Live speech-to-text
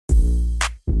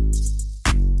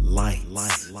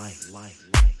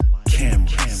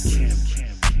cameras,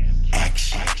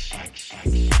 action.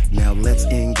 Now let's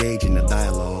engage in the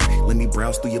dialogue. Let me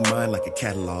browse through your mind like a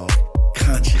catalog.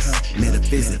 Conscious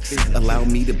metaphysics, allow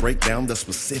me to break down the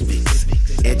specifics.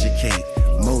 Educate,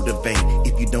 motivate.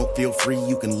 If you don't feel free,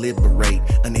 you can liberate.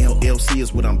 An LLC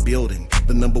is what I'm building,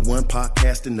 the #1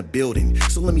 podcast in the building.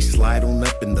 So let me slide on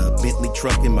up in the Bentley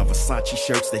truck in my Versace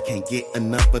shirts. They can't get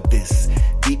enough of this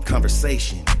deep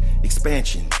conversation,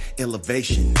 expansion,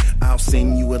 elevation. I'll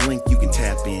send you a link you can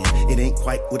tap in. It ain't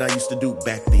quite what I used to do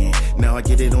back then. Now I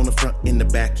get it on the front and the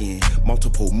back end.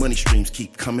 Multiple money streams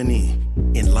keep coming in.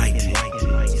 Enlighten,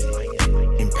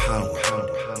 empower,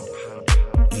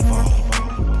 evolve.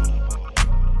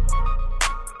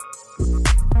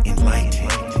 Enlighten,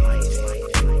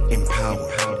 empower,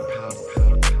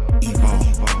 evolve.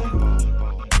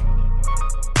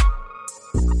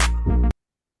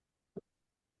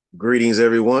 Greetings,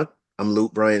 everyone. I'm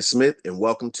Luke Bryan Smith, and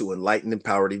welcome to Enlightened,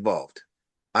 Empowered, Evolved.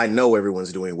 I know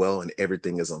everyone's doing well and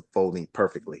everything is unfolding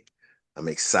perfectly. I'm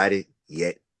excited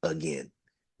yet again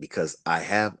because I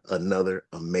have another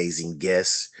amazing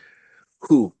guest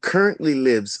who currently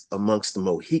lives amongst the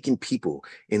Mohican people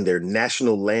in their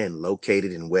national land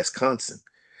located in Wisconsin.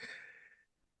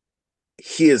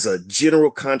 He is a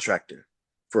general contractor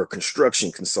for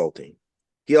construction consulting.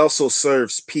 He also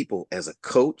serves people as a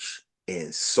coach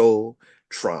in soul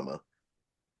trauma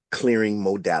clearing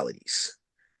modalities.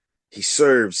 He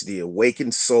serves the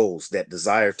awakened souls that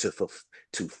desire to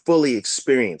fully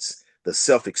experience the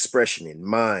self-expression in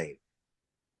mind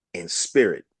and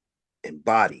spirit and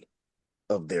body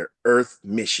of their earth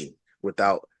mission.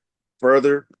 Without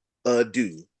further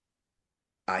ado,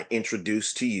 I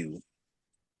introduce to you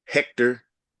Hector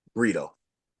Brito.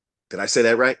 Did I say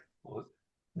that right?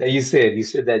 That you said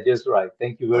that just right.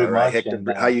 Thank you very All right, much. Hector. And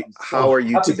How are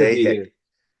you happy today? to be here.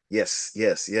 Yes.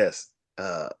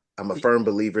 I'm a firm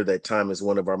believer that time is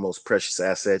one of our most precious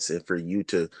assets, and for you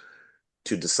to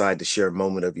decide to share a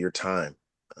moment of your time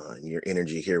and your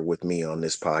energy here with me on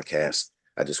this podcast,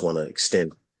 I just want to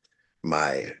extend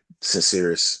my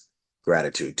sincerest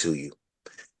gratitude to you.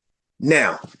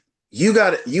 Now, you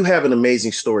have an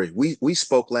amazing story. We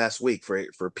spoke last week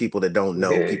for people that don't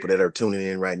know, people that are tuning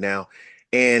in right now.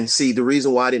 And see, the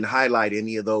reason why I didn't highlight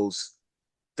any of those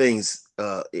things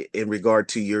in regard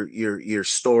to your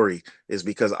story is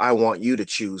because I want you to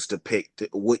choose to pick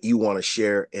what you want to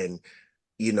share, and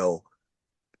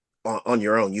on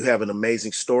your own. You have an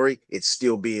amazing story. It's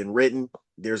still being written.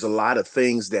 There's a lot of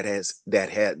things that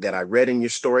I read in your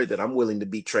story that I'm willing to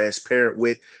be transparent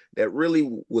with, that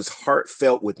really was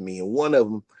heartfelt with me. And one of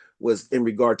them was in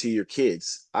regard to your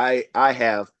kids. I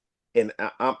have, and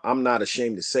I'm not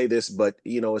ashamed to say this, but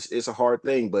it's a hard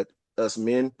thing. But us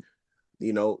men,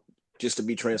 just to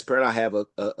be transparent, I have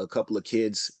a couple of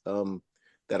kids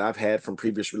that I've had from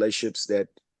previous relationships that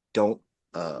don't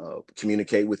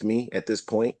communicate with me at this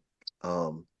point.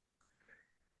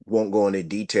 Won't go into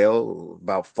detail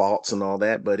about faults and all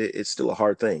that, but it's still a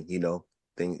hard thing,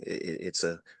 it's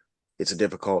a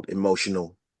difficult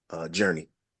emotional journey,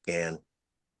 and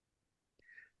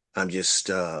I'm just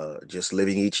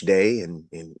living each day and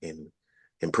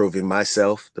improving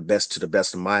myself to the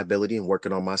best of my ability, and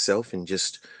working on myself, and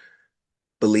just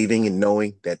believing and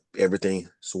knowing that everything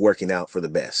is working out for the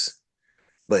best.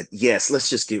 But yes, let's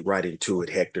just get right into it,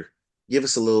 Hector. Give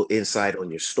us a little insight on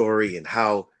your story and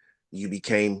how you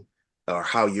became, or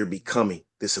how you're becoming,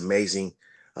 this amazing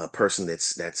person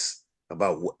that's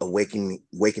about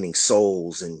awakening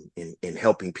souls and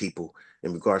helping people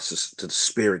in regards to the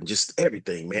spirit and just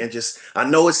everything, man. Just, I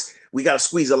know we got to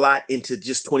squeeze a lot into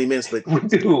just 20 minutes, but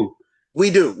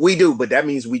we do, but that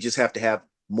means we just have to have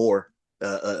more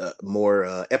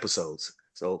episodes.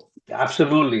 So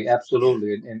Absolutely.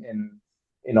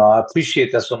 And I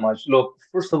appreciate that so much. Look,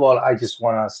 first of all, I just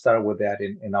want to start with that,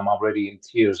 and I'm already in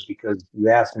tears because you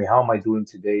asked me how am I doing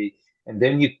today, and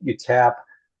then you tap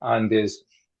on this,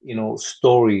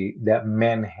 story that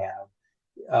men have,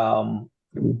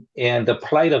 and the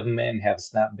plight of men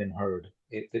has not been heard.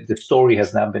 The story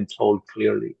has not been told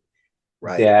clearly.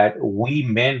 right, That we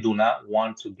men do not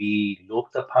want to be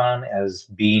looked upon as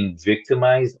being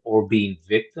victimized or being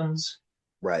victims,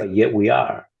 right, but yet we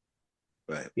are.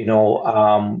 right,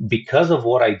 Because of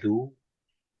what I do,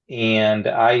 and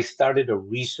I started a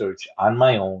research on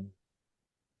my own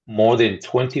more than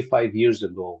 25 years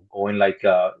ago, going like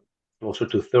closer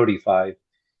to 35,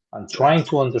 on right, trying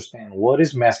to understand what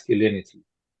is masculinity.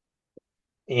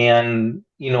 And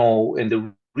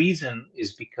the reason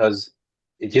is because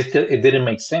it didn't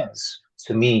make sense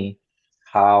to me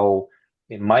how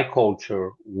in my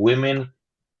culture women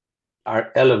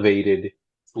are elevated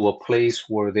to a place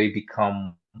where they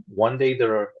become one day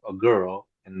they're a girl,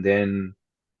 and then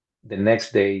the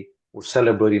next day we're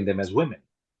celebrating them as women.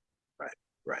 Right.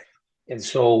 Right. And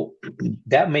so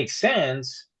that makes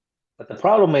sense. But the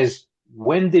problem is,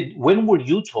 when were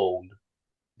you told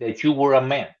that you were a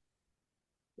man?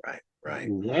 Right. Right.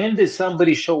 When did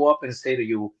somebody show up and say to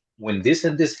you, when this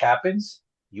and this happens,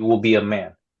 you will be a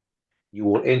man? You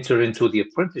will enter into the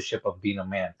apprenticeship of being a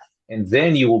man. And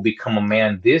then you will become a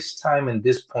man this time and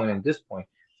this point and this point.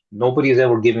 Nobody has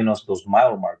ever given us those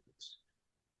mile markers.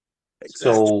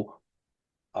 Exactly. So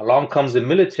along comes the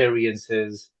military and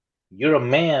says, you're a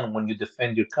man when you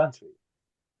defend your country.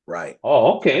 Right.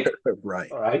 Oh, okay.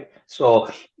 Right. All right. So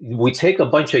we take a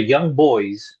bunch of young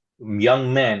boys,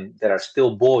 young men that are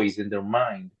still boys in their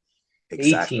mind,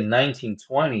 Exactly. 18, 19,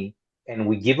 20, and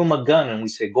we give them a gun and we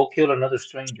say, go kill another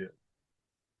stranger.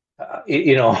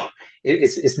 You know,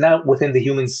 it's not within the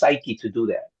human psyche to do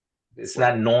that. It's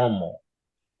Right. not normal.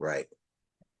 Right.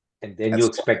 And then you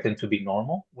That's expect them to be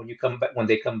normal when you come back, when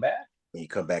they come back. when you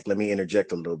come back. Let me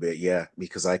interject a little bit. Yeah,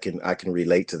 because I can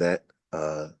relate to that.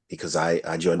 Because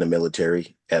I joined the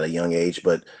military at a young age,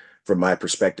 but from my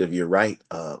perspective, you're right.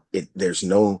 There's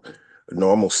no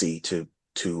normalcy to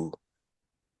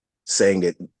saying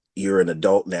that you're an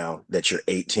adult now, that you're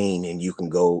 18 and you can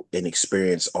go and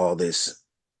experience all this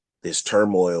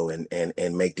turmoil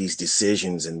and make these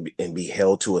decisions and be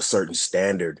held to a certain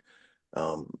standard,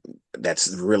 um,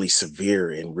 that's really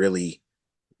severe and really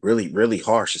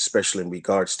harsh, especially in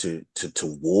regards to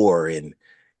war and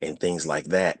things like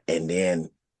that. And then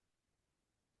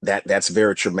that's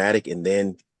very traumatic. And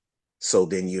then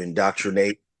then you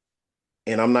indoctrinate.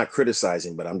 And I'm not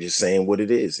criticizing, but I'm just saying what it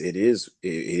is. It is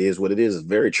what it is. It's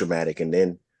very traumatic. And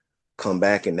then come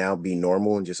back and now be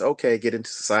normal and just okay, get into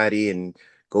society and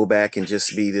go back and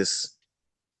just be this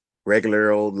regular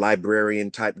old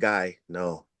librarian type guy.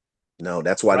 No, no,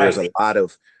 that's why Right.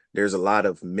 there's a lot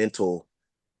of mental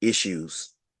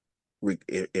issues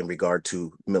in regard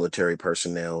to military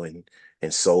personnel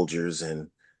and soldiers and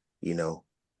you know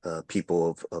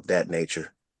people of that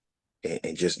nature,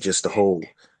 and just the whole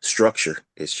structure.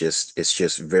 It's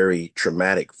just very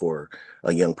traumatic for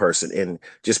a young person. And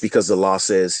just because the law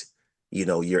says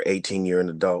you're 18, you're an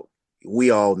adult,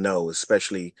 we all know,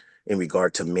 especially in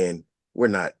regard to men, we're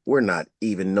not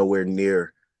even nowhere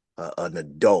near an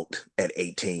adult at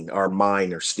 18. Our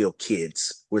mind are still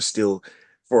kids. We're still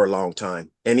for a long time.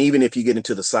 And even if you get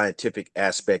into the scientific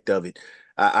aspect of it,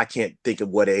 I can't think of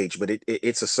what age, but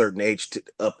it's a certain age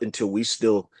up until we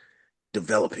still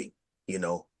developing, you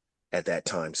know, at that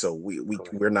time. So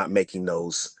Correct. we're not making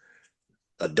those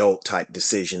adult type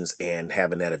decisions and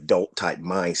having that adult type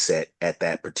mindset at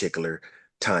that particular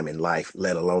time in life,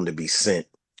 let alone to be sent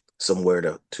somewhere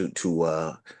to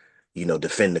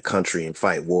defend the country and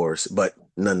fight wars. But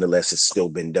nonetheless, it's still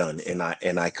been done, and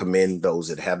I commend those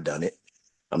that have done it.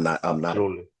 I'm not I'm not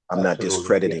Absolutely. I'm not Absolutely. Yeah.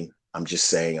 discrediting. I'm just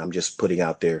saying, I'm just putting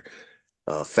out there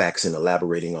facts and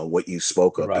elaborating on what you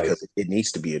spoke of, Right. because it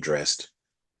needs to be addressed.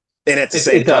 And at the It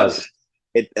same time, does.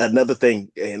 another thing,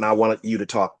 and I wanted you to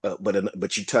talk,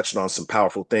 but you touched on some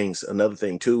powerful things. Another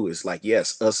thing too is like,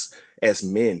 yes, us as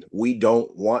men, we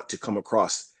don't want to come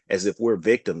across as if we're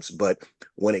victims, but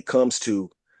when it comes to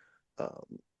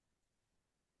um,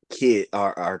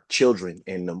 our children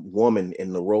and the woman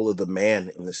and the role of the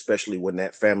man, and especially when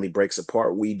that family breaks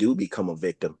apart, we do become a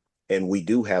victim, and we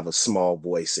do have a small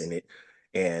voice in it.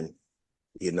 And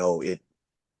it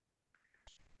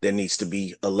there needs to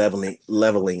be a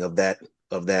leveling of that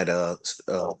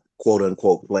quote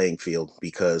unquote playing field,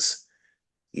 because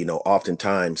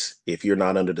oftentimes if you're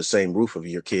not under the same roof of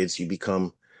your kids, you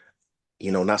become,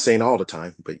 not saying all the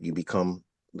time, but you become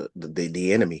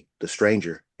the enemy, the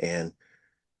stranger. And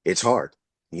it's hard.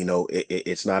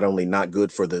 It's not only not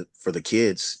good for the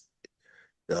kids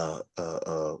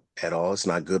at all. It's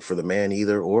not good for the man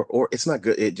either, or it's not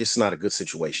good. It's just not a good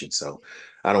situation. So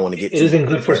I don't want to get It too isn't much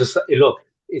good into for that. society. Look,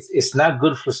 it's not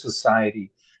good for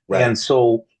society. Right. And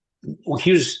so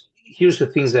here's the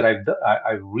things that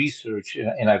I've researched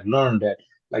and I've learned that,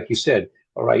 like you said,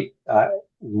 all right,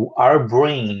 our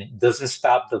brain doesn't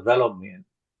stop development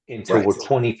until Right. we're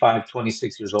 25,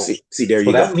 26 years old. See, there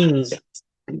So you go. that means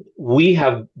we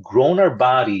have grown our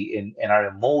body and our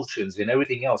emotions and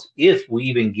everything else, if we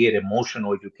even get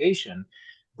emotional education,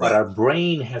 but Right. our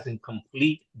brain hasn't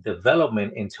complete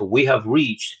development until we have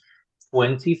reached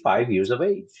 25 years of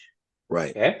age.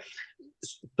 Right. Okay.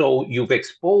 So you've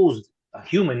exposed a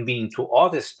human being to all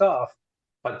this stuff,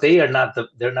 but they're not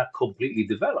completely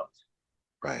developed.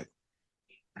 Right.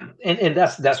 And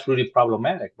that's really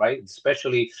problematic, right?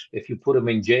 Especially if you put them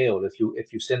in jail, if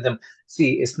you send them.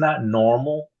 See, it's not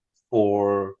normal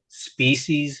for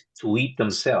species to eat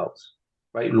themselves,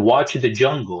 right? Watch the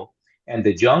jungle, and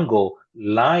the jungle,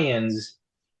 lions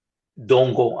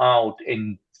don't go out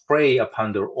and prey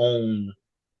upon their own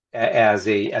as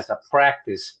a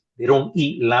practice. They don't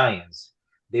eat lions.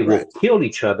 They Right. will kill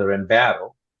each other in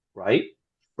battle, right?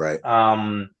 Right.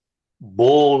 Um,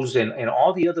 Bulls and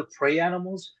all the other prey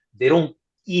animals, they don't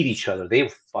eat each other. They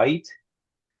fight,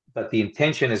 but the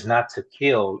intention is not to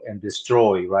kill and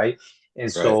destroy, right? And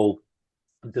Right. so,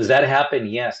 does that happen?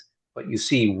 Yes. But you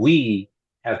see, we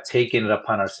have taken it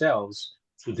upon ourselves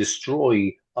to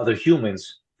destroy other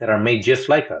humans that are made just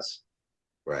like us.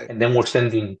 Right. And then we're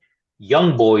sending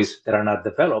young boys that are not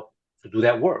developed to do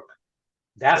that work.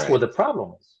 That's where Right. the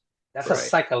problem is. That's a Right.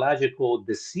 psychological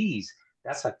disease.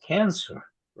 That's a cancer,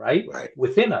 right? Right.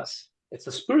 Within us. It's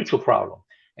a spiritual problem.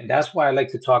 And that's why I like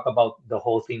to talk about the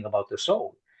whole thing about the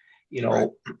soul. You Right.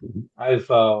 know, I've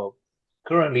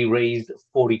currently raised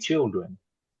 40 children.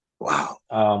 Wow.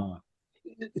 Um,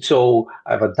 so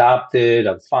I've adopted,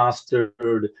 I've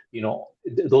fostered,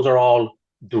 those are all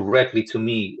directly to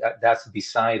me. That's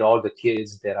beside all the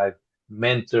kids that I've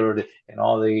mentored and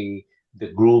all the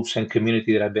groups and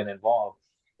community that I've been involved.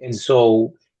 And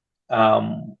so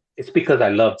it's because I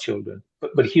love children.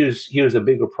 But here's a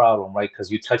bigger problem, right?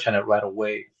 Because you touch on it right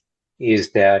away,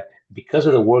 is that because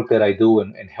of the work that I do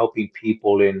and helping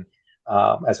people in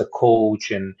as a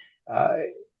coach, and uh,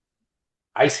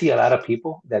 I see a lot of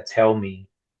people that tell me,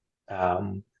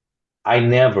 um, I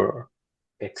never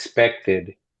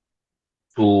expected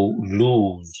to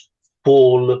lose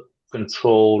full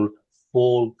control,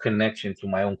 full connection to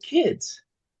my own kids.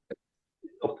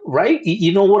 Right?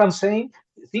 You know what I'm saying?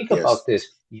 Think Yes. about this.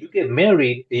 You get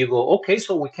married, you go, okay,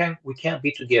 so we can't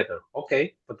be together.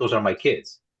 Okay, but those are my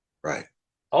kids. Right.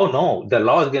 Oh no, the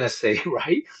law is gonna say,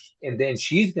 right? And then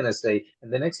she's gonna say,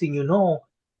 and the next thing you know,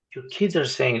 your kids are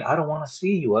saying, I don't want to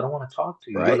see you, I don't want to talk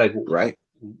to you. You're Right. like, Right.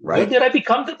 when Right. did I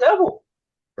become the devil?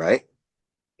 Right.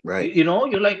 You, Right. you know,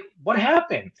 you're like, what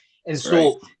happened? And Right.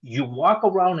 so you walk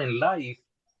around in life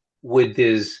with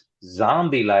this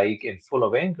zombie-like and full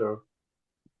of anger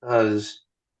because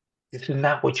this is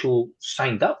not what you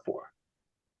signed up for.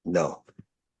 No.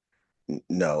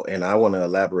 No. And I want to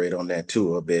elaborate on that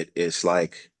too a bit. It's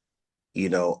like,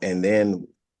 and then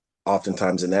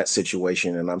oftentimes in that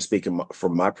situation, and I'm speaking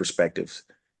from my perspectives,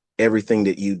 everything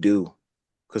that you do,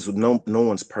 because no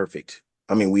one's perfect.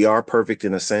 I mean, we are perfect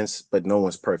in a sense, but no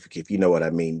one's perfect, if you know what I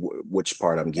mean, which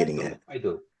part I'm I getting do. at. I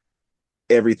do.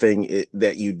 Everything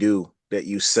that you do, that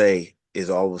you say, is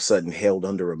all of a sudden held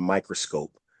under a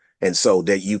microscope. And so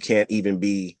that you can't even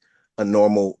be a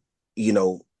normal,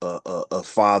 a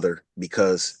father,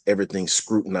 because everything's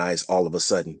scrutinized all of a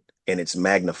sudden and it's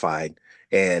magnified.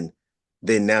 And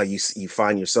then now you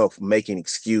find yourself making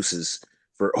excuses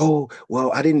for, oh,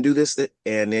 well, I didn't do this.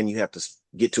 And then you have to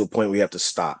get to a point where you have to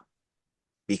stop,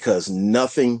 because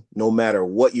nothing, no matter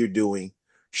what you're doing,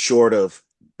 short of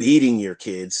beating your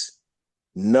kids,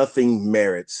 nothing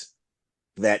merits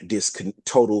that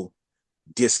total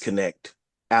disconnect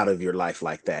out of your life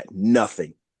like that.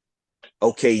 Nothing.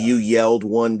 Okay, Yeah. you yelled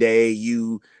one day,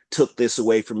 you took this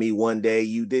away from me one day,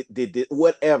 you did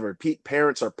whatever.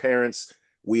 Parents are parents.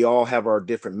 We all have our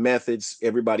different methods.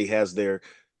 Everybody has their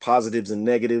positives and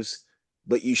negatives,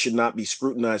 but you should not be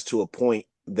scrutinized to a point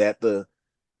that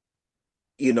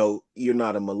you're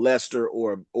not a molester,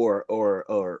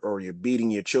 or you're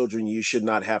beating your children. You should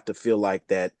not have to feel like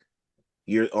that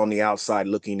you're on the outside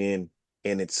looking in,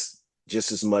 and it's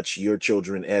just as much your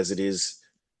children as it is,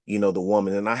 the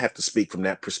woman. And I have to speak from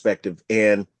that perspective.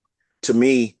 And to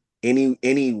me,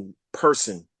 any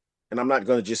person, and I'm not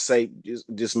going to just say,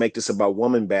 just make this about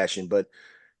woman bashing, but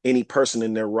any person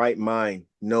in their right mind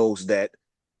knows that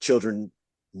children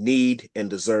need and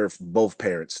deserve both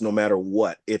parents, no matter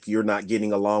what. If you're not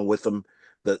getting along with them,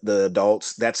 the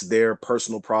adults, that's their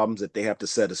personal problems that they have to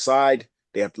set aside.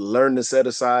 They have to learn to set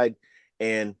aside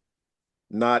and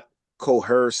not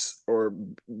coerce or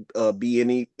be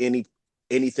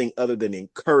anything other than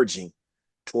encouraging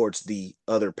towards the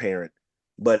other parent.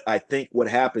 But I think what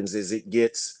happens is it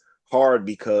gets hard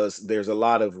because there's a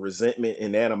lot of resentment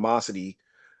and animosity,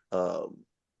 um,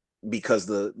 because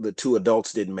the two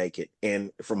adults didn't make it.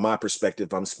 And from my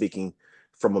perspective, I'm speaking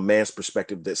from a man's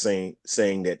perspective, that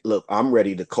saying that, look, I'm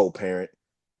ready to co-parent,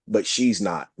 but she's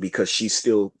not, because she's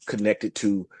still connected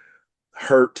to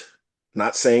hurt.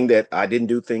 Not saying that I didn't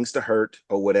do things to hurt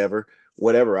or whatever.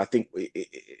 I think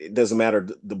it doesn't matter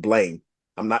the blame.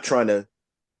 I'm not trying to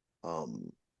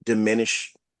um,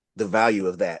 diminish the value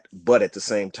of that, but at the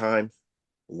same time,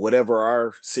 whatever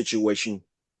our situation,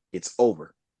 it's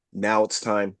over. Now it's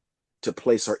time to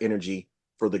place our energy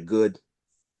for the good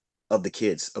of the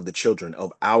kids, of the children,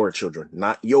 of our children,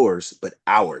 not yours, but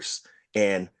ours.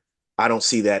 And I don't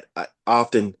see that. I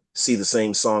often see the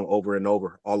same song over and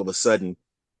over. All of a sudden,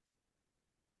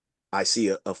 I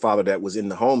see a father that was in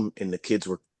the home and the kids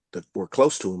were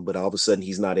close to him, but all of a sudden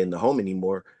he's not in the home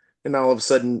anymore. And all of a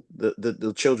sudden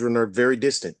the children are very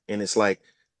distant. And it's like,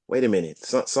 wait a minute,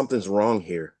 something's wrong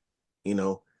here, you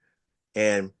know,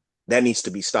 and that needs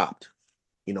to be stopped.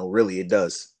 Really it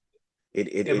does. It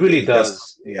really It does.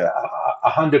 does. Yeah.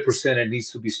 100% it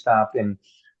needs to be stopped. And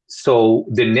so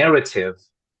the narrative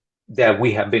that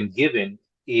we have been given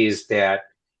is that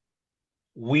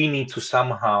we need to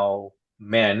somehow,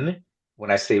 men,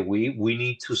 when I say we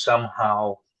need to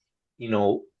somehow, you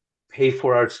know, pay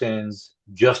for our sins,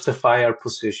 justify our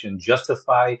position,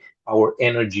 justify our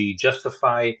energy,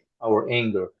 justify our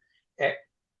anger. Eh,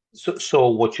 So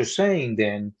what you're saying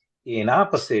then, in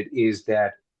opposite, is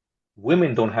that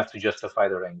women don't have to justify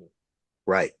their anger,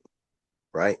 Right.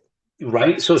 Right.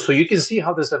 right? So you can see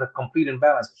how there's a complete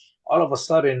imbalance. All of a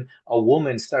sudden, a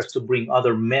woman starts to bring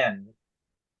other men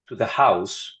to the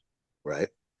house, Right.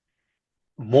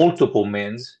 multiple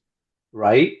men's,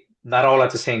 right? Not all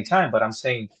at the same time, but I'm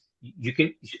saying you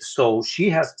can. So she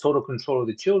has total control of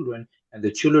the children, and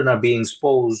the children are being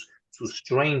exposed to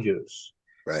strangers.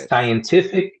 Right.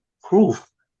 Scientific proof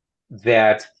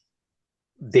that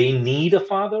they need a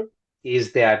father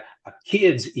is that a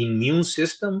kid's immune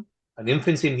system, an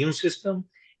infant's immune system,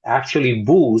 actually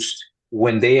boosts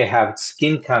when they have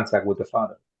skin contact with the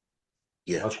father.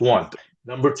 Yeah. That's one.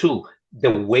 Number two,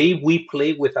 the way we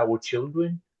play with our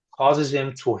children causes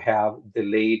them to have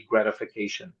delayed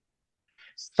gratification.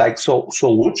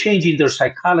 So we're changing their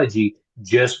psychology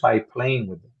just by playing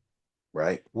with them.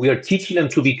 Right. We are teaching them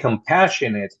to be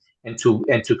compassionate and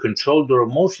to control their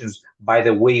emotions by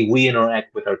the way we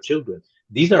interact with our children.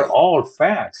 These are Right. all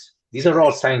facts. These are all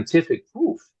Right. scientific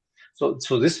proof.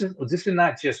 So this is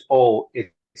not just, oh,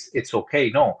 it's okay.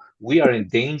 No, we are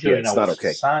endangering Yeah, our it's not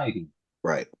okay. society.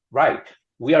 Right. Right.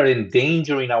 We are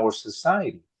endangering our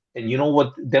society. And you know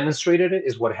what demonstrated it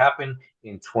is what happened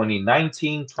in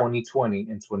 2019, 2020,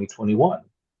 and 2021,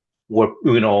 where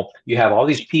you have all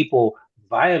these people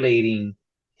violating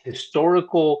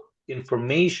historical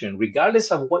information,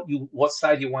 regardless of what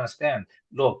side you want to stand.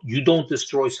 Look, you don't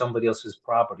destroy somebody else's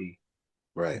property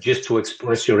Right. just to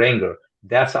express your anger.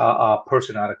 That's a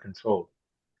person out of control.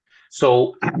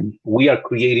 So we are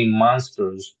creating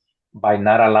monsters by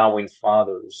not allowing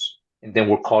fathers, and then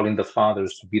we're calling the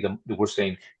fathers to be we're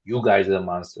saying, you guys are the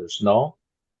monsters. No,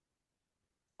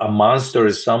 a monster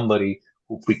is somebody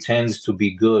who pretends to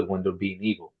be good when they're being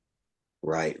evil.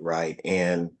 Right. Right.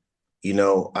 And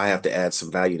I have to add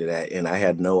some value to that. And I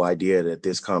had no idea that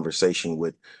this conversation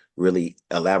would really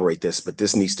elaborate this, but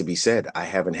this needs to be said. I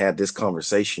haven't had this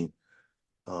conversation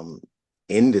um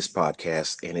in this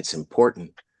podcast, and it's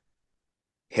important,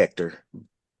 Hector,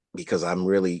 because I'm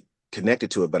really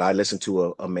connected to it. But I listened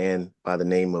to a man by the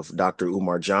name of Dr.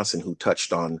 Umar Johnson who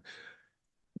touched on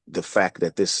the fact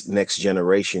that this next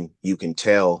generation, you can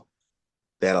tell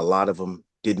that a lot of them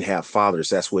didn't have fathers.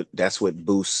 That's what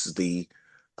boosts the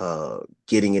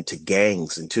getting into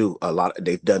gangs. And too, a lot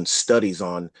they've done studies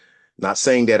on, not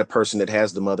saying that a person that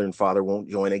has the mother and father won't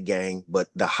join a gang, but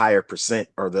the higher percent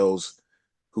are those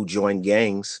who join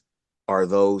gangs are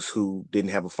those who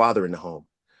didn't have a father in the home,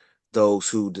 those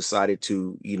who decided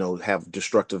to have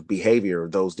destructive behavior,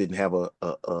 those didn't have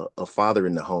a father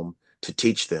in the home to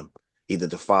teach them. Either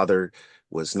the father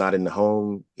was not in the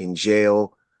home, in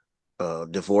jail,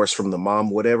 divorce from the mom,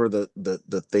 whatever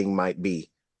the thing might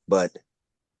be. But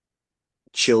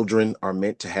children are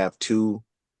meant to have two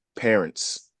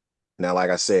parents. Now, like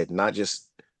I said, not just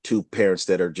two parents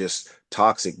that are just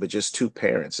toxic, but just two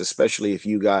parents, especially if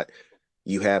you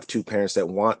have two parents that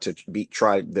want to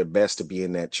try their best to be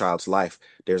in that child's life.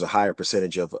 There's a higher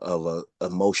percentage of a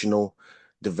emotional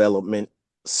development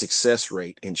success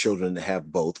rate in children that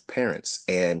have both parents.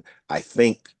 And I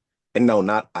think, and no,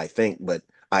 not I think, but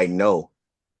I know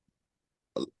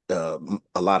uh,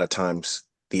 a lot of times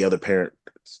the other parents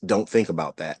don't think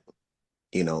about that.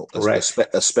 Correct. They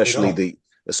Especially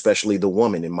don't. the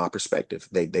woman. In my perspective,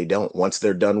 they don't. Once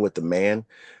they're done with the man,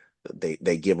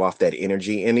 they give off that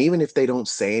energy, and even if they don't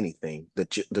say anything,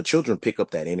 the children pick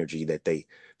up that energy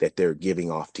that they're giving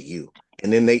off to you.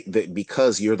 And then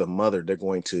because you're the mother, they're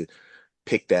going to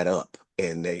pick that up.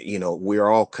 And we're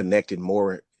all connected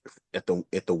more at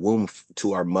the womb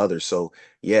to our mother. So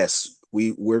yes,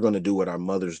 we're going to do what our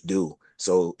mothers do.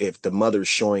 So if the mother's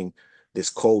showing this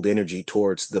cold energy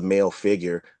towards the male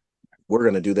figure, we're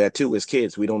going to do that too as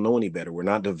kids. We don't know any better. We're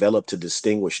not developed to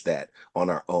distinguish that on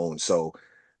our own. So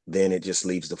then it just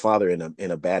leaves the father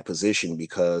in a bad position,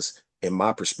 because in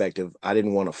my perspective, I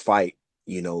didn't want to fight,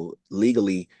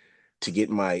 legally, to get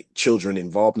my children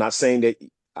involved. Not saying that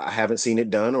I haven't seen it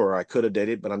done or I could have did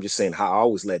it, but I'm just saying how I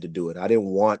always led to do it. I didn't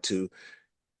want to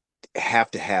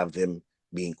have them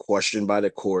being questioned by the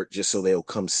court just so they'll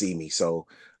come see me. So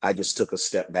I just took a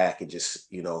step back and just,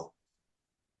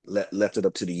 left it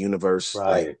up to the universe. Like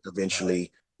Right, right.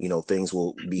 eventually, things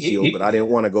will be Y- healed. But I y- didn't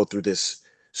want to go through this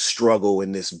struggle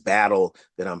and this battle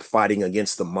that I'm fighting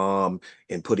against the mom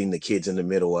and putting the kids in the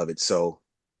middle of it. So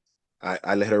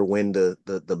I let her win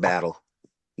the battle,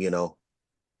 you know.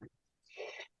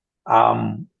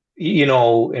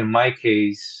 in my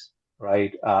case,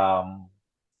 right, I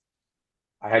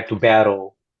had to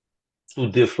battle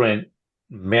two different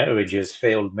marriages,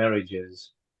 failed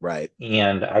marriages, Right,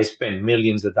 and I spent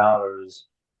millions of dollars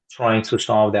trying to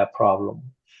solve that problem.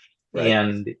 right,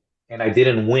 And I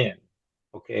didn't win.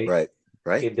 Okay. right,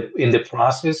 right, In the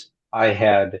process, I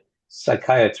had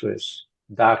psychiatrists,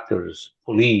 doctors,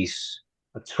 police,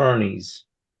 attorneys,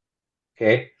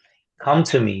 okay, come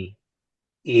to me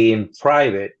in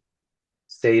private,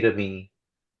 say to me,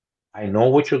 I know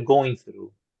what you're going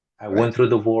through. I right, went through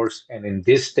divorce, and in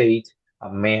this state, a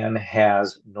man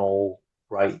has no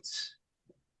rights.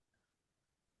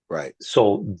 right,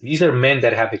 So these are men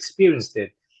that have experienced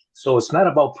it. So it's not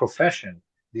about profession.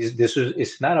 This is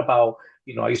it's not about,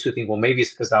 I used to think, well, maybe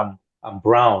it's because I'm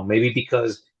brown, maybe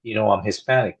because, I'm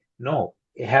Hispanic. No,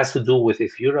 it has to do with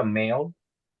if you're a male,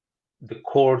 the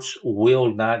courts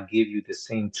will not give you the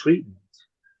same treatment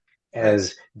right,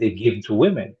 as they give to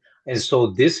women. And so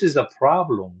this is a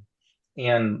problem,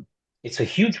 and it's a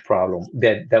huge problem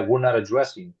that we're not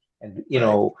addressing. And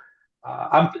right,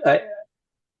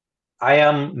 I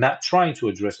am not trying to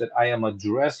address it. I am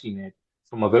addressing it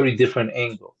from a very different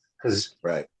angle because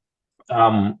right.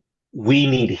 um, we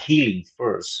need healing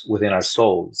first within our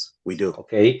souls. We do.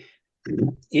 Okay,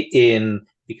 in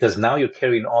because now you're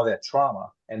carrying all that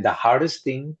trauma, and the hardest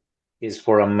thing is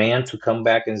for a man to come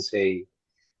back and say,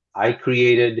 "I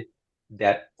created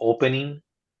that opening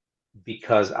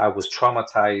because I was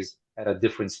traumatized at a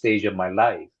different stage of my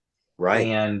life," Right,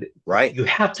 and right. you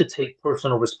have to take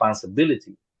personal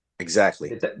responsibility.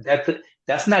 Exactly.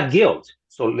 That's not guilt.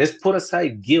 So let's put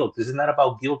aside guilt. This is not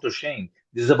about guilt or shame.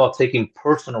 This is about taking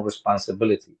personal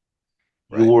responsibility.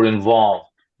 You Right. were involved.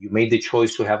 You made the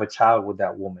choice to have a child with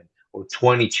that woman or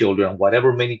 20 children,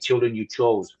 whatever many children you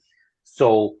chose.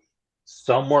 So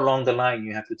somewhere along the line,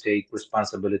 you have to take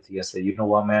responsibility and say, you know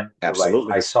what, man, you're right.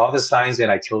 I Absolutely. saw the signs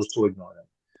and I chose to ignore them.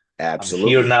 I'm here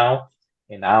Absolutely. now,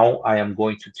 and now I am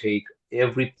going to take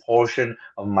every portion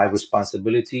of my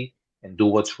responsibility and do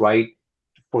what's right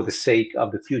for the sake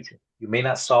of the future. You may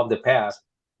not solve the past,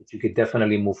 but you could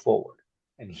definitely move forward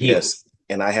and heal. Yes.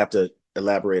 And I have to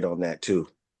elaborate on that too.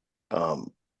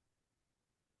 Um,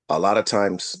 a lot of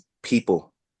times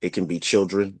people, it can be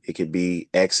children, it could be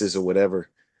exes or whatever,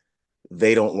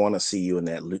 they don't want to see you in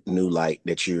that new light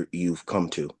that you've come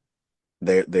to.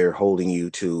 They're holding you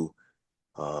to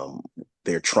um,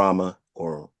 their trauma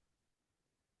or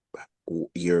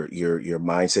your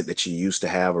mindset that you used to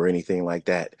have or anything like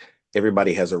that.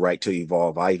 Everybody has a right to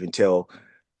evolve.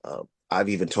 Uh, I've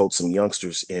even told some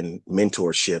youngsters in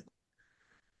mentorship,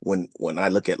 when I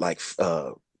look at like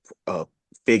uh,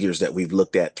 figures that we've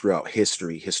looked at throughout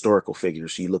history, historical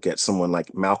figures. You look at someone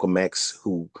like Malcolm X,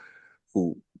 who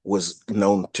was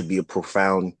known to be a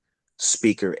profound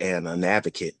speaker and an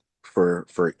advocate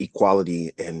for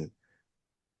equality, and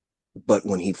but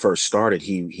when he first started,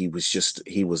 he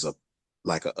was a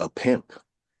like a pimp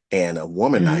and a Hmm.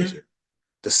 womanizer.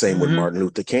 The same with Hmm. Martin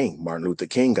Luther King. Martin Luther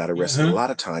King got arrested a Hmm. lot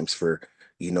of times for,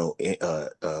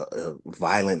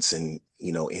 violence and,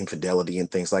 infidelity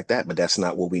and things like that. But that's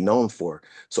not what we're known for.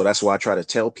 So that's why I try to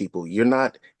tell people, you're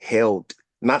not held,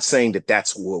 not saying that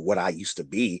that's what I used to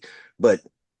be, but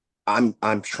I'm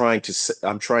trying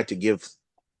to give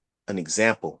an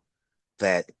example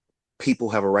that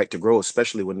people have a right to grow,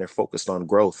 especially when they're focused on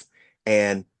growth.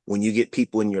 And when you get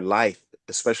people in your life,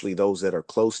 especially those that are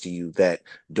close to you, that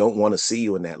don't want to see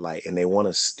you in that light and they want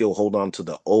to still hold on to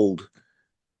the old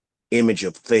image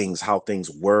of things, how things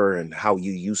were and how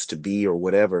you used to be or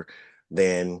whatever,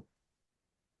 then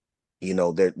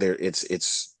there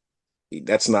it's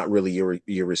that's not really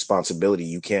your responsibility.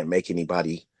 You can't make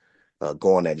anybody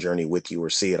go on that journey with you or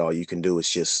see it. All you can do is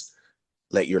just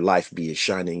let your life be a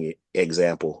shining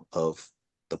example of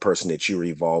the person that you're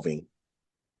evolving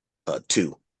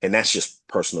to. And that's just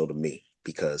personal to me,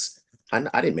 because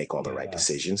I didn't make all the right Yeah.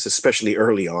 decisions, especially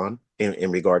early on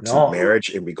in regard to No.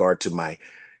 marriage, in regard to my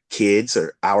kids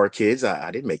or our kids.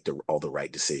 I didn't make all the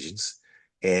right decisions.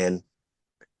 And,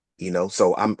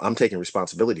 So I'm taking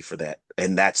responsibility for that.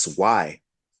 And that's why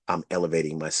I'm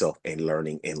elevating myself and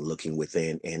learning and looking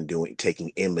within and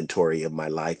taking inventory of my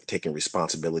life, taking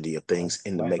responsibility of Right, things,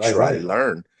 and to right, make right, sure I right.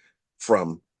 learn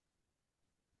from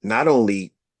not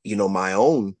only, my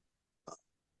own,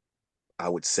 I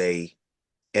would say,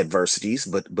 adversities,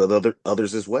 but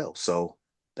others as well. So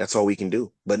that's all we can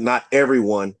do. But not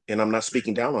everyone, and I'm not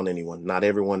speaking down on anyone, not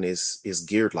everyone is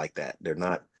geared like that. They're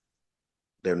not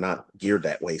geared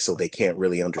that way, so they can't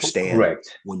really understand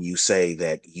Correct. when you say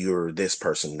that you're this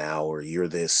person now, or you're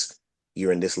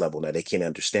in this level now. They can't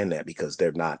understand that because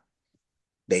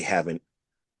they haven't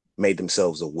made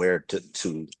themselves aware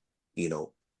to you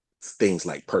know things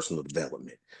like personal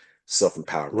development,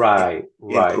 self-empowerment, and Right,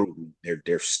 right. improvement.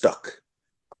 They're stuck.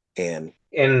 And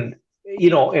And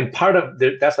and part of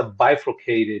that's a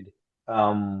bifurcated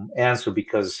answer,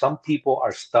 because some people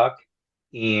are stuck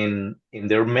in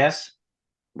their mess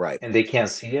right, and they can't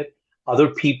see it. Other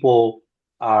people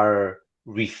are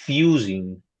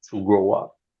refusing to grow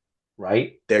up,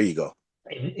 right? there you go.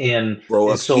 And and, Grow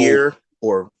and up so here,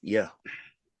 or yeah,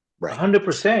 right,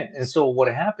 100%. And so what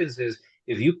happens is,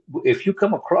 if you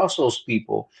come across those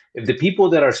people, if the people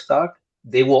that are stuck,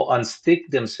 they will unstick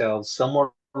themselves somewhere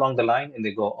along the line and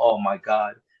they go, "Oh my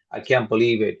God, I can't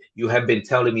believe it. You have been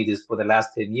telling me this for the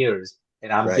last 10 years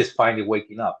and I'm right, just finally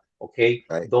waking up." Okay?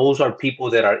 right. Those are people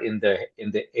that are in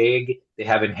the egg, they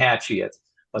haven't hatched yet.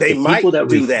 But They the might people that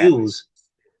do that refuse,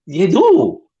 they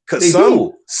do. because They some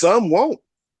do. some won't.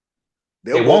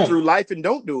 They They'll go won't. through life and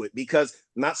don't do it, because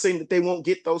I'm not saying that they won't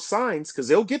get those signs, because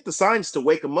they'll get the signs to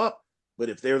wake them up. But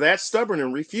if they're that stubborn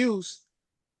and refuse,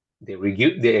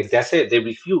 That's it. They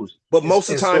refuse. but And, most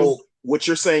of and the time, so, what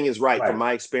you're saying is right from right.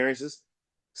 my experiences.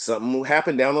 Something will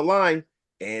happen down the line,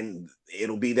 and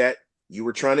it'll be that you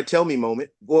were trying to tell me moment.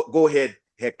 Go ahead,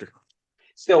 Hector.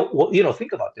 So, well,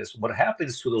 think about this. What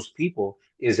happens to those people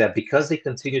is that because they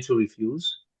continue to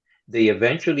refuse, they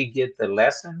eventually get the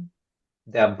lesson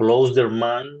that blows their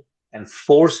mind and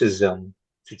forces them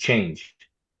to change.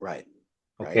 Right,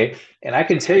 right. Okay. And I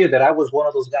can tell you that I was one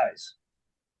of those guys.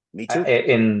 Me I, too.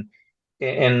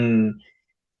 and,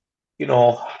 you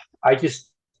know, I just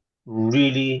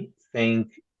really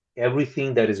think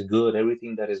everything that is good,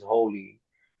 everything that is holy,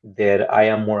 that I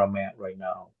am where I'm at right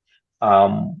now.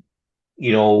 Um,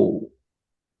 you know,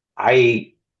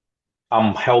 I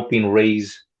I'm helping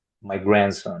raise my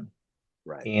grandson,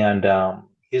 Right. and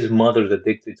his mother's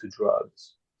addicted to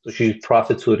drugs, so she's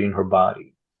prostituting her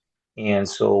body. And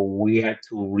so we had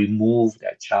to remove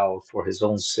that child for his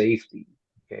own safety.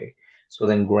 Okay. So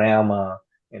then grandma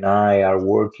and I are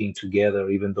working together,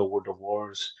 even though we're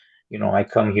divorced. I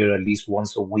come here at least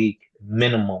once a week,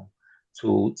 minimum,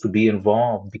 to be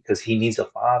involved because he needs a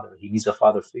father. He needs a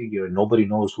father figure. Nobody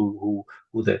knows who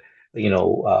the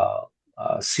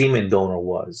semen donor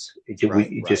was.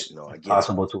 Right, It right. just No, I get it.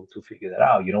 impossible to figure that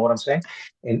out. You know what I'm saying?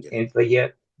 And Get it. and but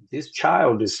yet this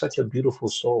child is such a beautiful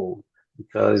soul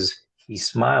because he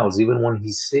smiles even when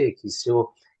he's sick. He's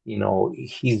still,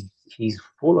 he's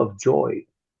full of joy,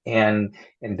 and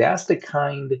that's the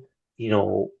kind, you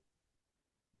know,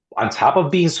 on top of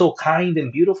being so kind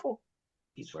and beautiful,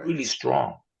 he's Right. really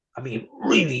strong. I mean,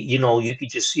 really, you could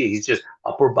just see it. He's just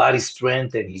upper body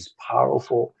strength, and he's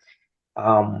powerful.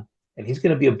 And he's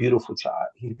gonna be a beautiful child.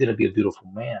 He's gonna be a beautiful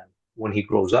man when he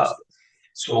grows Most up.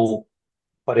 So,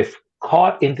 but if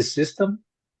caught in the system,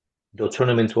 they'll turn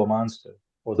him into a monster,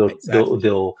 or they'll they'll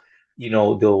exactly.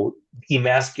 they'll they'll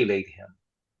emasculate him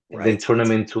and then Right. turn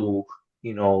him into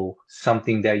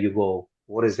something that you go,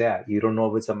 what is that? You don't know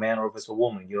if it's a man or if it's a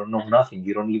woman. You don't know nothing.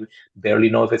 You don't even barely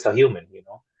know if it's a human.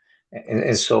 And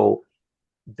Right. so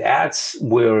that's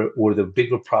where the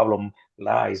bigger problem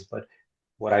lies. But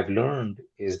what I've learned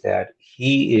is that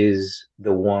he is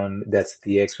the one that's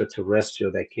the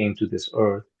extraterrestrial that came to this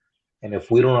earth, and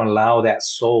if we don't allow that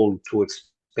soul to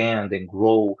expand and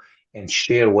grow and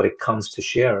share what it comes to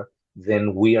share,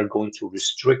 then we are going to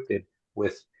restrict it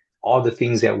with all the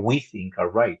things that we think are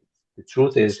right. The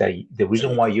truth is that the There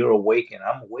reason you why go. you're awake and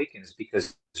I'm awakened is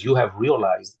because you have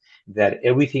realized that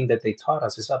everything that they taught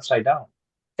us is upside down.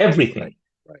 Everything. Everything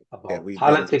Right. Yeah, about we've been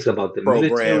politics, about the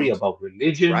military, programmed. about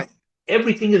religion, Right.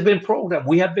 everything has been programmed.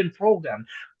 We have been programmed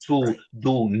to Right.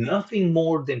 do nothing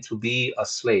more than to be a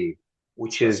slave,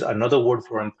 which is Right. another word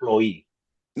for employee.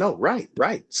 No, right,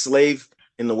 right. Slave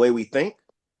in the way we think,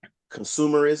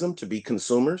 consumerism, to be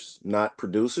consumers, not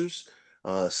producers.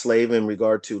 Slave in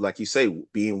regard to, like you say,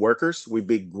 being workers. We've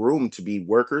been groomed to be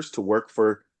workers, to work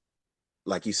for,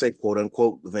 like you say, quote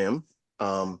unquote, them.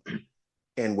 Um,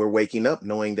 and we're waking up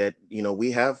knowing that,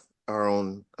 we have our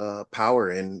own power,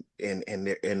 and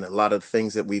a lot of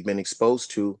things that we've been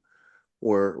exposed to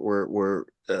were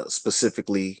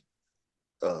specifically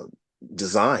uh,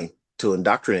 designed to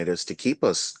indoctrinate us, to keep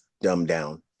us dumbed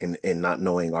down and not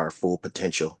knowing our full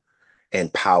potential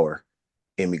and power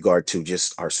in regard to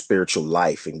just our spiritual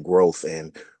life and growth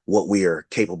and what we are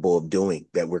capable of doing,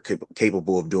 that we're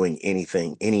capable of doing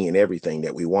anything, any and everything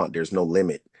that we want. There's no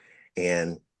limit.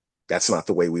 And that's not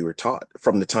the way we were taught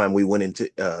from the time we went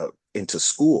into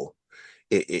school.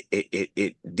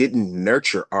 It didn't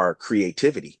nurture our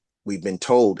creativity. We've been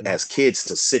told as kids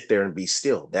to sit there and be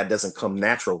still. That doesn't come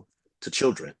natural to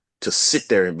children, to sit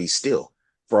there and be still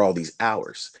for all these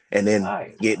hours and then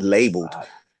Right, get labeled, right,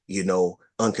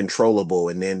 uncontrollable.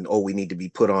 And then, oh, we need to be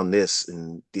put on this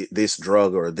and this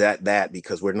drug or that,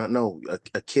 because we're not, no,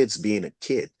 a kid's being a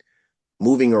kid,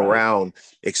 moving right. around,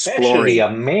 Especially exploring, a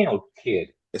male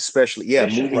kid. especially, yeah,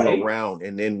 Especially, moving right? around.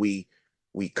 And then we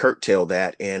curtail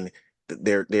that and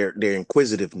their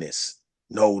inquisitiveness.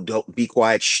 No, don't be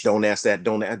quiet. Shh, don't ask that.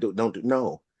 Don't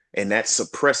no. And that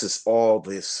suppresses all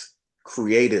this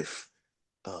creative,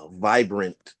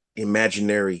 vibrant,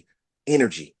 imaginary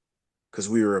energy, because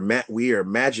we are Right,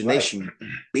 imagination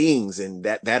beings, and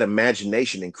that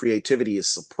imagination and creativity is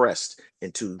suppressed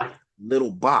into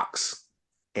little box.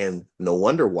 And no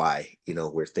wonder why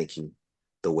we're thinking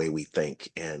the way we think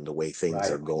and the way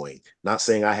things are right, going. Not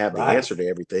saying I have the right, answer to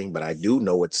everything, but I do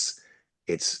know it's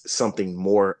something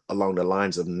more along the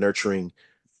lines of nurturing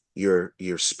your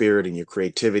spirit and your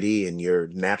creativity and your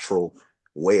natural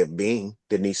way of being.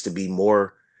 There needs to be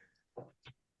more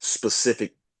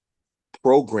specific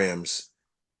programs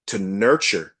to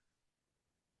nurture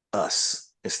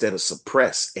us instead of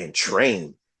suppress and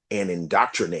train and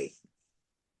indoctrinate,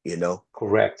 you know?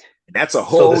 correct. And that's a So the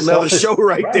whole nother show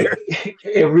right right, there.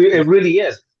 it really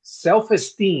is.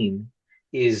 Self-esteem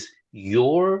is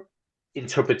your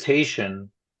interpretation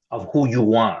of who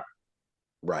you are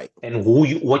Right, and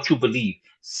what you believe.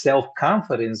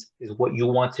 Self-confidence is what you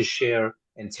want to share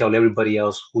and tell everybody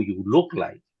else who you look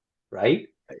like, right?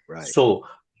 right, So,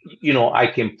 I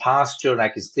can posture and I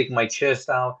can stick my chest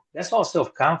out. That's all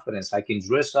self-confidence. I can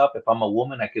dress up. If I'm a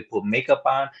woman, I can put makeup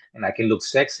on and I can look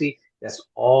sexy. That's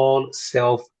all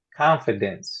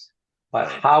self-confidence. But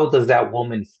right, how does that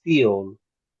woman feel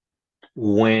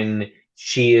when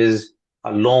she is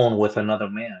alone with another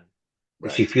man?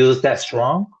 Does right, she feel that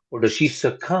strong, or does she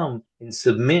succumb and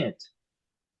submit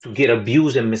to get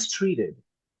abused and mistreated?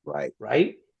 right.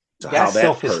 Right? So how That's that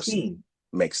person self-esteem.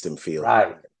 makes them feel.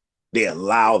 Right. They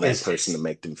allow And that person to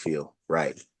make them feel.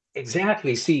 Right.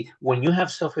 exactly. See, when you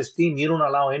have self-esteem, you don't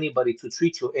allow anybody to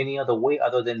treat you any other way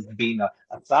other than being a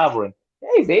sovereign.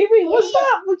 Hey, baby, what's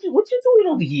up? What you doing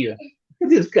over here?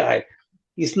 This guy,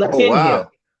 he snuck Oh, in here.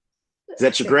 wow. Is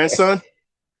that your grandson?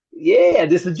 Yeah,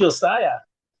 this is Josiah.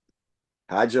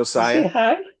 Hi, You say Josiah.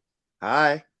 hi?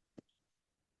 Hi.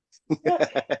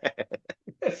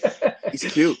 He's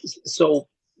cute. So,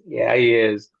 yeah, he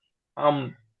is.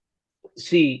 Um,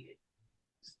 See,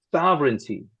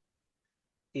 sovereignty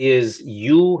is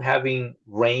you having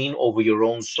reign over your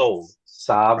own soul. Right,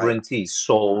 Sovereignty,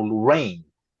 soul reign.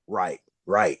 right,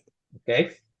 right.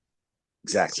 Okay.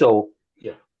 Exactly. So,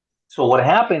 yeah. So what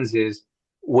happens is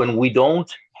when we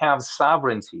don't have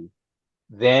sovereignty,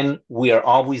 then we are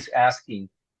always asking,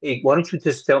 hey, why don't you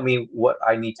just tell me what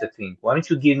I need to think? Why don't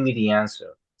you give me the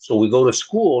answer? So we go to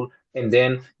school, and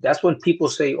then that's when people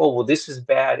say, oh, well, this is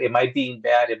bad. Am I being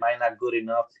bad? Am I not good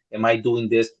enough? Am I doing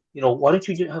this? Why don't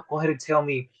you just go ahead and tell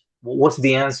me what's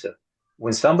the answer?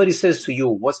 When somebody says to you,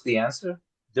 what's the answer?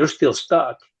 They're still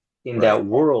stuck in Right, that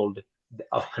world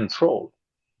of control,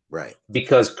 right.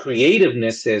 because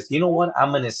creativeness says, you know what,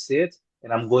 I'm going to sit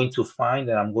and I'm going to find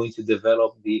and I'm going to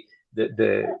develop the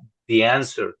the, the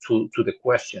answer to the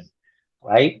question,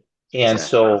 right? And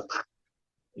Exactly. so,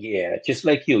 yeah, just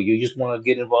like you just want to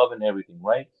get involved in everything,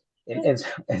 right?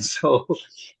 And so,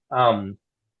 um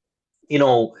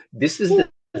this is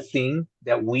the thing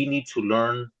that we need to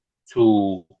learn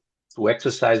to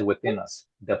exercise within us,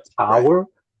 the Right. power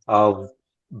of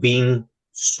being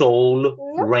soul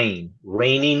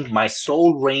reigning. My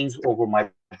soul reigns over my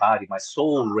body. My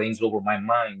soul reigns over my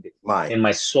mind, Mine. and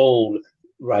my soul,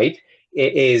 right,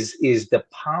 is the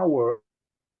power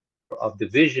of the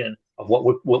vision of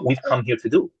what we've come here to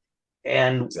do.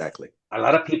 And Exactly. a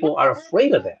lot of people are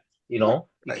afraid of that. You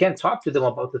Right. can't talk to them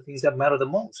about the things that matter the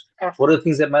most. What are the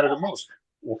things that matter the most?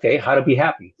 Okay, how to be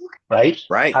happy, right?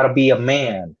 Right. How to be a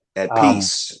man, At um,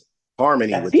 peace,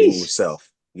 harmony at within peace.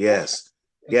 yourself. Yes.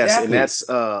 Yes. And Exactly. that's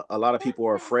a lot of people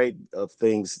are afraid of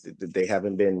things that they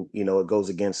haven't been, it goes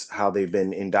against how they've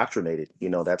been indoctrinated.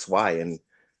 That's why. And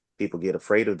people get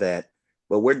afraid of that.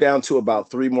 But we're down to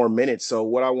about 3 more minutes. So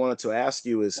what I wanted to ask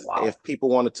you is Wow. if people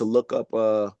wanted to look up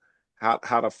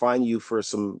how to find you for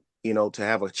some, to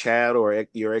have a chat or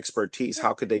your expertise,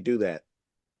 how could they do that?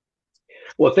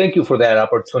 Well, thank you for that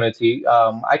opportunity.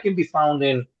 I can be found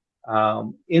in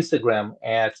Instagram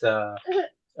at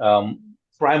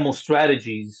Primal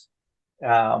Strategies,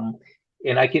 um,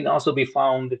 and I can also be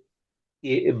found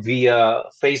via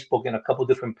Facebook in a couple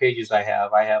different pages I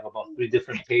have. I have about three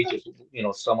different pages.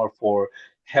 Some are for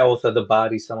health of the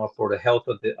body, some are for the health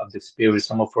of the spirit,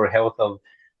 some are for health of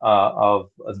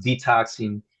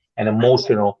detoxing and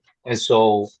emotional. And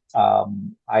so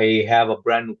I have a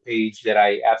brand new page that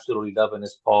I absolutely love, and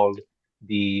it's called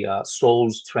the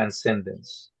Soul's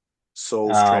Transcendence.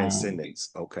 Soul's Um, Transcendence.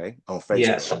 Okay. On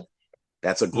yes, Facebook.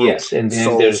 That's a group. yes, and then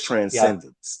Soul's there's yeah.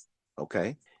 Transcendence.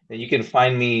 Okay. And you can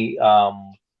find me at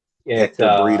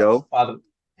Hector Brito. Father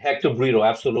Hector Brito,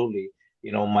 absolutely.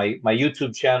 My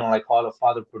YouTube channel, I call it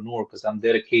Fatherpreneur because I'm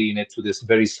dedicating it to this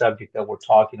very subject that we're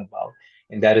talking about,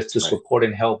 and that is to Right. support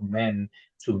and help men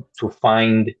to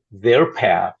find their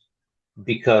path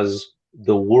because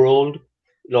the world,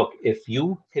 look, if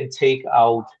you can take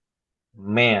out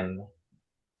man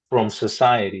from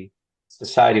society,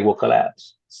 society will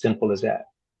collapse. Simple as that.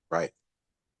 Right.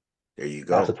 There you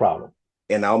That's a go. problem.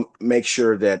 And I'll make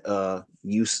sure that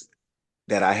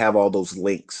that I have all those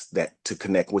links that to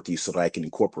connect with you so that I can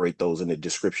incorporate those in the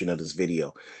description of this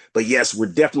video. But yes, we're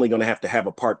definitely going to have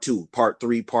a part 2, part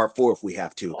 3, part 4 if we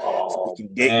have to. So we Oh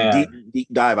can man. deep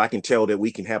dive. I can tell that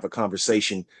we can have a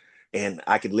conversation and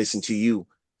I could listen to you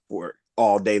for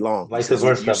all day long Vice because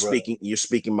versa, brother. you're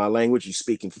speaking my language, you're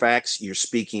speaking facts, you're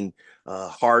speaking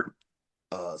heart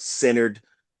centered,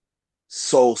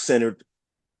 soul centered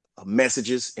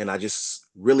messages, and I just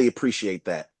really appreciate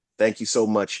that. Thank you so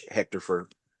much, Hector, for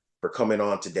coming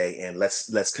on today, and let's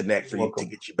connect You're for you to welcome.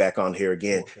 get you back on here You're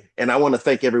again. welcome. And I want to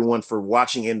thank everyone for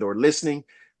watching and or listening.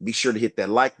 Be sure to hit that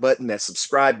like button, that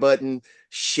subscribe button,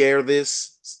 share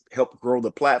this, help grow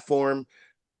the platform,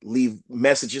 leave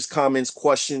messages, comments,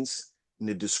 questions in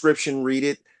the description, read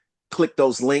it, click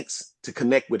those links to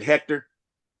connect with Hector.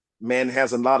 Man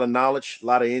has a lot of knowledge, a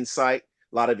lot of insight,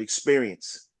 a lot of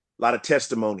experience, a lot of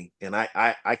testimony. And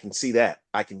I can see that.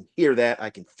 I can hear that. I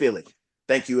can feel it.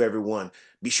 Thank you, everyone.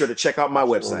 Be sure to check out my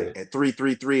website Absolutely. at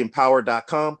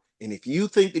 333empower.com. And if you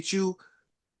think that you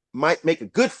might make a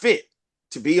good fit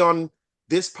to be on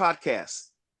this podcast,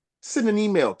 send an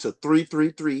email to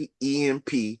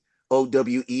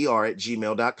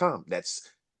 333empower@gmail.com. That's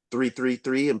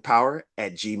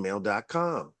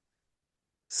 333empower@gmail.com.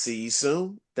 See you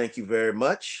soon. Thank you very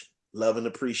much. Love and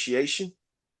appreciation.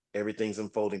 Everything's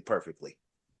unfolding perfectly.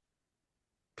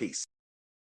 Peace.